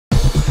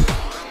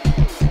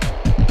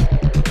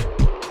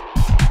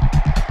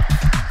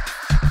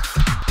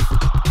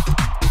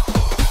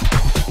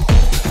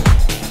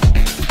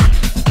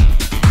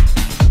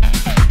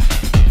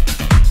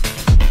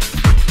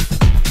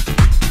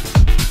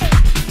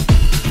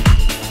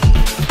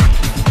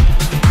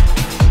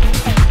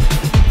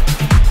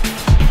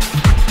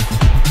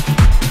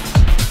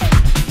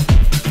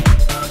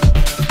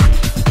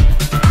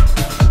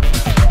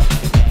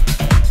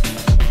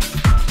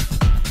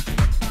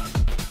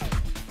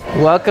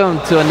Welcome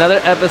to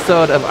another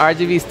episode of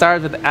RGV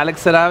Stars with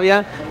Alex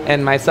Saravia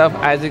and myself,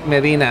 Isaac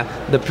Medina,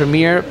 the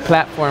premier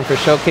platform for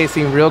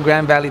showcasing real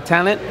Grand Valley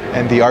talent.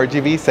 And the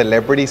RGV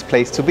Celebrities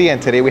Place to Be.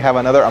 And today we have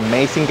another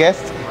amazing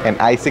guest, and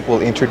Isaac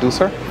will introduce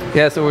her.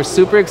 Yeah, so we're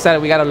super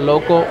excited. We got a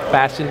local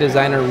fashion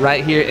designer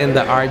right here in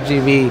the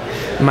RGV,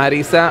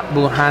 Marissa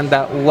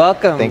Bujanda.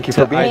 Welcome. Thank you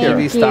for being here.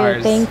 RGV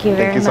Stars. Thank you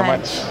very much. So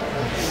much.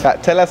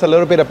 Tell us a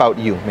little bit about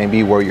you,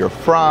 maybe where you're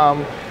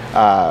from,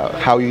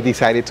 how you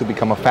decided to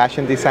become a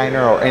fashion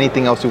designer, or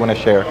anything else you want to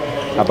share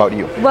about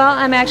you. Well,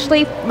 I'm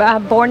actually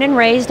born and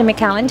raised in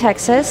McAllen,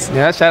 Texas.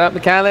 Yeah, shout out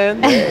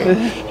McAllen.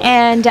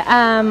 And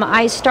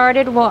I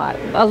started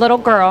a little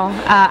girl.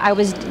 I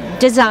was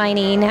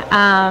designing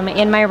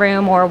in my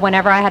room, or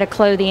whenever I had a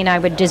clothing, I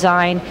would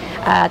design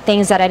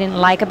things that I didn't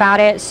like about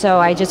it. So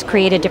I just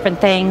created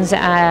different things,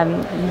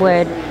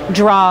 would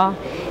draw.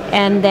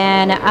 And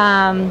then,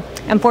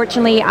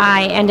 unfortunately,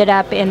 I ended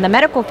up in the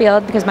medical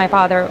field because my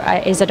father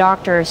is a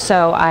doctor,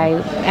 so I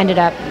ended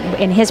up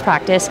in his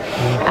practice.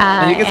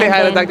 And you can say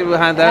hi to Dr.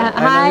 Bujanda.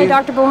 Hi,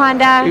 Dr.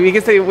 Bujanda. We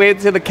can say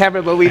wave to the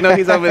camera, but we know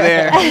he's over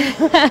there.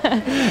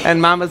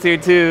 And Mama's here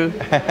too.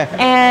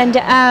 And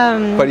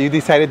but you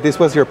decided this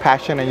was your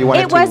passion, and you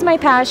wanted to. It was my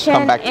passion,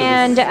 come back to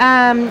and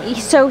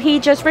so he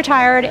just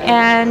retired,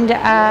 and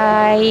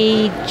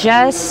I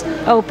just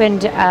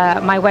opened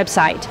my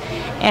website.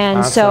 And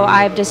Awesome. So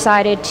I've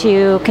decided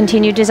to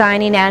continue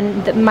designing,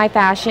 and my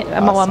passion,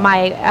 well,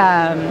 my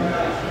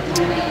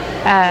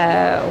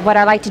what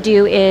I like to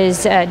do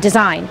is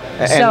design.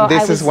 And so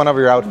this is one of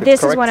your outfits, This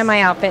correct? is one of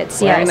my outfits,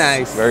 Very yes.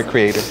 nice. Very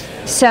creative.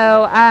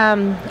 So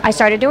I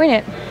started doing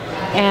it,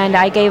 and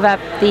I gave up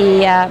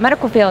the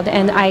medical field,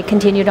 and I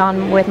continued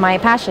on with my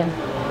passion.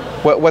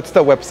 What's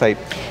the website?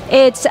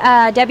 It's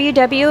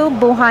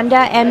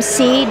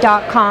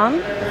www.buhandamc.com.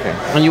 Okay.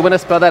 And you want to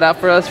spell that out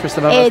for us, for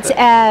some of It's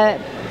us?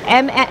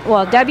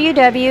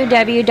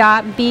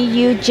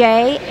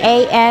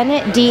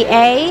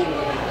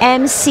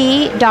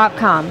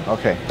 www.bujandamc.com.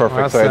 Okay,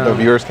 perfect. So Awesome. the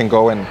viewers can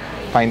go and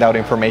find out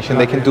information.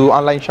 They can do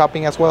online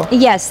shopping as well?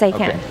 Yes, they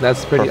can. Okay.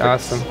 That's pretty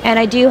Perfect. awesome. And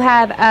I do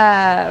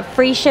have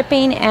free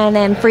shipping and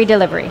then free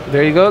delivery.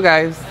 There you go,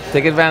 guys.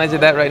 Take advantage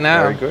of that right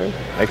now. Very good.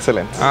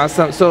 Excellent.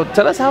 Awesome. So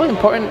tell us how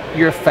important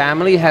your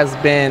family has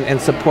been in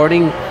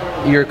supporting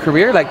your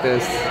career like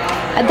this.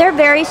 They're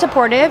very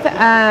supportive.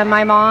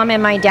 My mom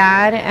and my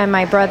dad and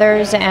my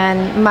brothers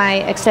and my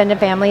extended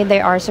family,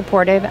 they are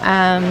supportive.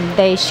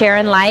 They share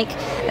and like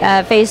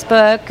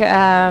Facebook,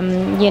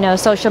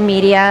 social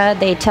media.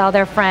 They tell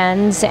their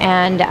friends,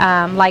 and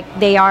like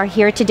they are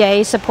here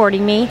today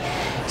supporting me.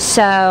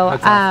 So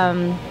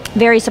Awesome.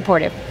 very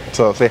supportive.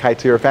 So say hi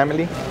to your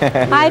family.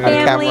 Hi, On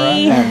camera.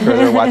 family. I'm sure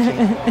they're watching.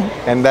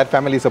 And that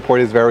family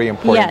support is very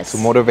important Yes. to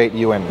motivate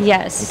you and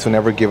Yes. to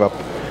never give up.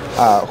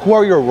 Who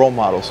are your role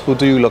models? Who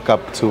do you look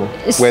up to?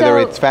 Whether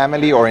So- it's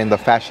family or in the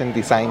fashion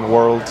design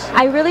world?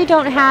 I really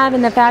don't have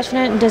in the fashion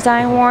and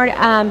design world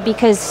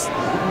because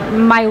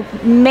my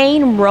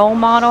main role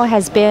model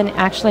has been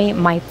actually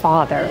my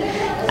father.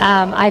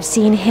 I've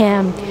seen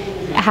him,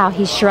 how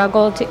he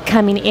struggled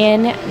coming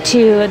in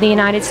to the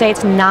United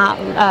States, not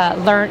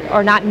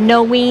not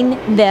knowing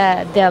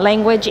the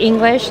language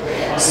English.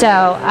 So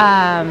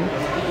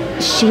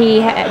she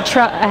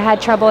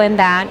had trouble in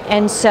that,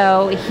 and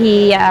so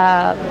he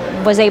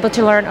was able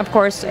to learn, of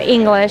course,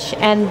 English,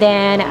 and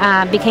then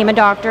became a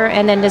doctor,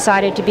 and then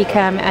decided to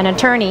become an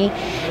attorney.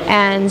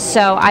 And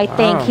so I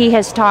think Wow. he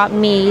has taught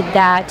me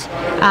that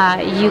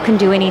you can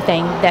do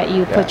anything that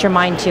you put your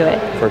mind to it.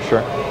 For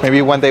sure.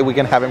 Maybe one day we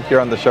can have him here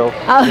on the show.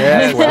 Oh.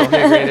 Yes, well, be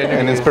a great interview.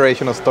 An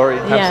inspirational story.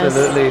 Yes.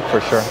 Absolutely.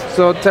 For sure.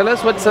 So tell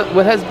us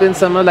what has been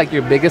some of like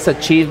your biggest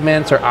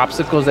achievements or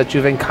obstacles that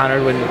you've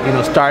encountered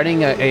when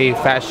starting a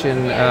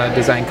fashion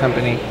design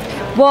company.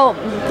 Well,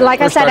 like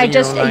I Or said, starting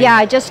your own line.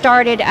 I just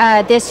started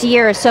this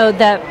year, so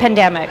the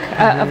pandemic.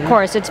 Of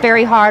course, it's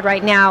very hard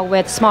right now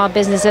with small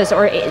businesses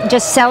or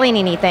just selling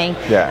anything,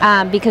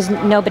 Yeah. because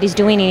nobody's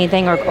doing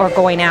anything or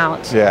going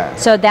out. Yeah.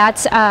 So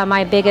that's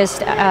my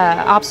biggest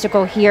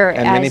obstacle here.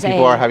 And many as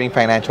people a are having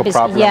financial bus-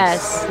 problems.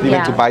 yes, Even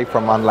yeah. to buy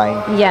from online.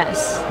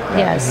 Yes,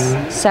 yes.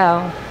 So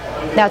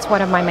that's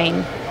one of my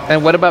main.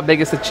 And what about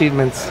biggest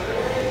achievements?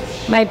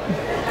 My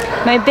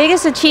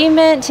biggest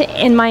achievement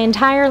in my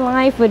entire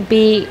life would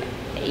be,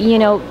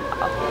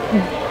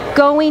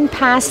 going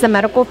past the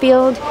medical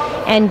field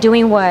and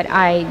doing what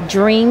I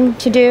dreamed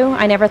to do.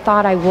 I never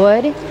thought I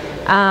would.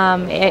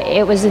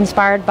 It was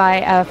inspired by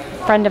a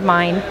friend of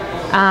mine,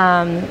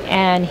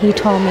 and he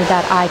told me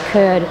that I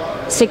could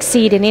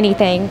succeed in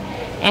anything,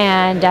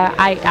 and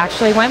I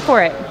actually went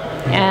for it.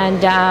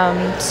 And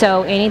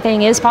so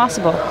anything is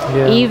possible,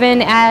 Yeah.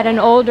 even at an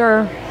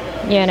older,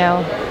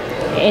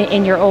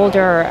 in your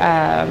older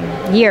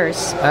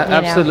years.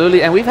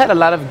 Absolutely. And we've had a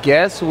lot of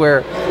guests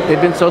where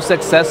they've been so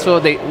successful,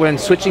 when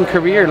switching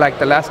career. Like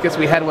the last guest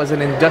we had was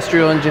an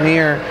industrial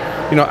engineer.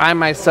 I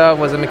myself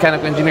was a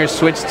mechanical engineer,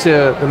 switched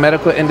to the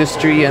medical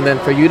industry, and then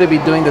for you to be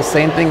doing the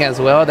same thing as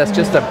well, that's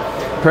just a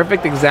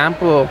perfect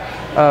example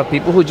of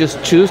people who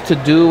just choose to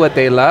do what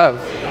they love.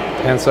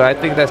 And so I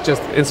think that's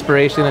just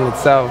inspiration in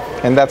itself.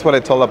 And that's what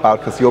it's all about,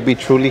 because you'll be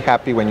truly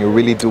happy when you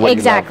really do what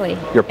Exactly. you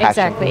love, your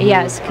passion. Exactly.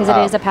 Yes, because it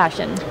is a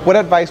passion. What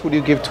advice would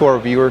you give to our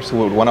viewers who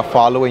would want to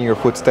follow in your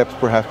footsteps,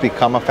 perhaps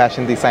become a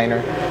fashion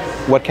designer?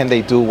 What can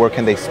they do? Where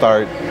can they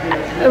start?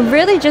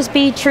 Really just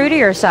be true to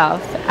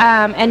yourself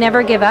and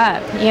never give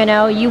up. You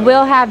know, you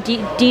will have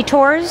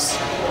detours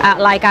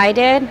like I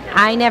did.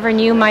 I never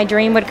knew my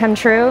dream would come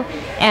true.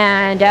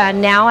 And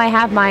now I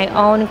have my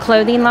own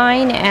clothing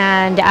line,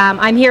 and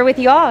I'm here with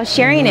you all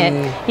sharing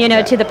it, you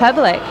know, to the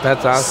public.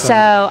 That's awesome.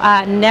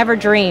 So never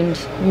dreamed,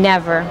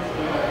 never.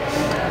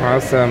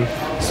 Awesome.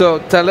 So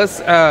tell us,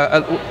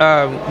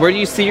 where do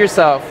you see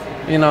yourself,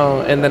 you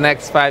know, in the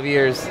next 5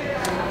 years?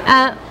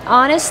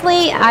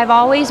 Honestly, I've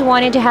always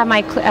wanted to have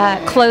my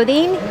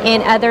clothing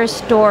in other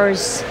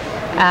stores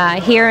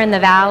here in the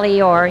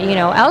valley or, you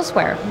know,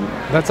 elsewhere.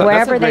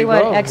 Wherever they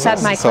would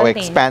accept my clothing. So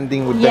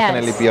expanding would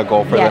definitely be a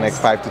goal for the next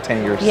 5 to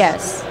 10 years.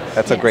 Yes.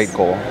 That's a great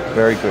goal.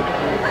 Very good.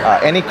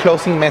 Any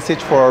closing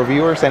message for our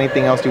viewers?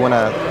 Anything else you want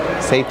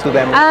to say to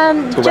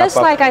them? To just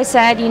wrap up? like I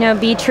said, you know,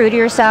 be true to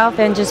yourself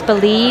and just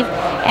believe,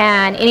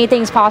 and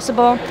anything's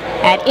possible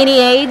at any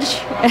age.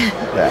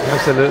 Yeah.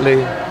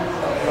 Absolutely.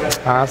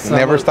 Awesome.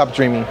 Never stop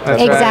dreaming.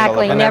 That's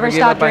exactly. right. Never give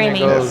stop up on your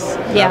dreaming. goals.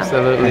 Yeah.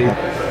 Absolutely.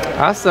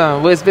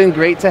 Awesome. Well, it's been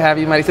great to have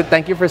you, Marissa.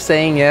 Thank you for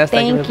saying yes.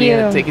 Thank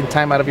you for taking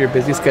time out of your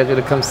busy schedule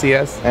to come see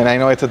us. And I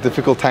know it's a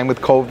difficult time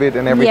with COVID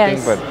and everything,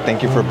 Yes. but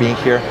thank you for being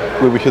here.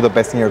 We wish you the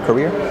best in your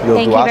career. You'll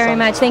Thank do you awesome. very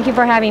much. Thank you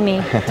for having me.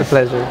 It's a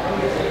pleasure.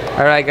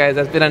 All right, guys.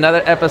 That's been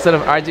another episode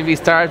of RGV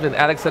Stars with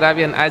Alex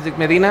Sarabia and Isaac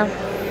Medina.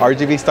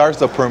 RGV Stars,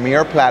 the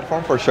premier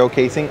platform for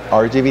showcasing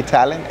RGV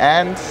talent,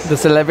 and The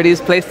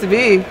celebrity's place to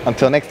be.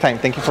 until next time,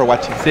 thank you for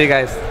watching. See you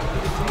guys.